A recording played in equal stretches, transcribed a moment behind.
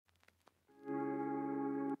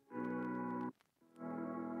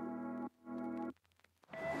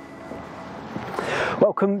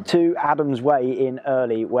Welcome to Adam's Way in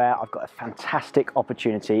Earley, where I've got a fantastic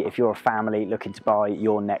opportunity if you're a family looking to buy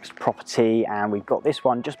your next property. And we've got this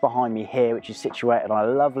one just behind me here, which is situated on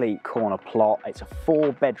a lovely corner plot. It's a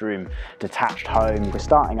 4-bedroom detached home. We're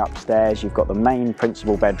starting upstairs. You've got the main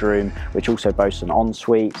principal bedroom, which also boasts an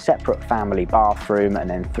ensuite, separate family bathroom, and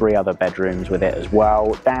then 3 other bedrooms with it as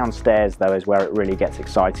well. Downstairs though is where it really gets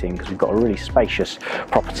exciting, because we've got a really spacious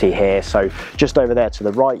property here. So just over there to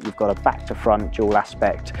the right, you've got a back to front dual aspect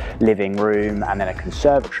living room, and then a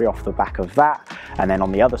conservatory off the back of that. And then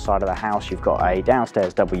on the other side of the house, you've got a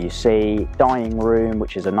downstairs WC, dining room,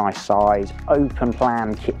 which is a nice size, open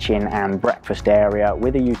plan kitchen and breakfast area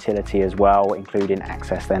with a utility as well, including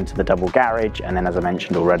access then to the double garage. And then, as I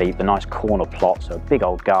mentioned already, the nice corner plot, so a big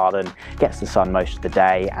old garden, gets the sun most of the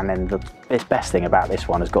day. And then the best thing about this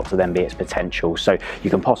one has got to then be its potential. So you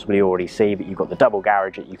can possibly already see that you've got the double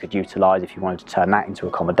garage that you could utilize if you wanted to turn that into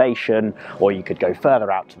accommodation, or you could go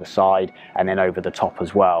further out to the side and then over the top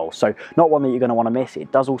as well. So not one that you're going to want to miss.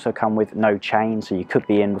 It does also come with no chain, so you could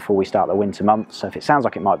be in before we start the winter months. So if it sounds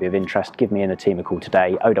like it might be of interest, give me and the team a call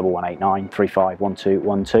today, 01189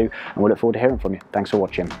 351212, and we'll look forward to hearing from you. Thanks for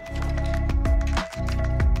watching.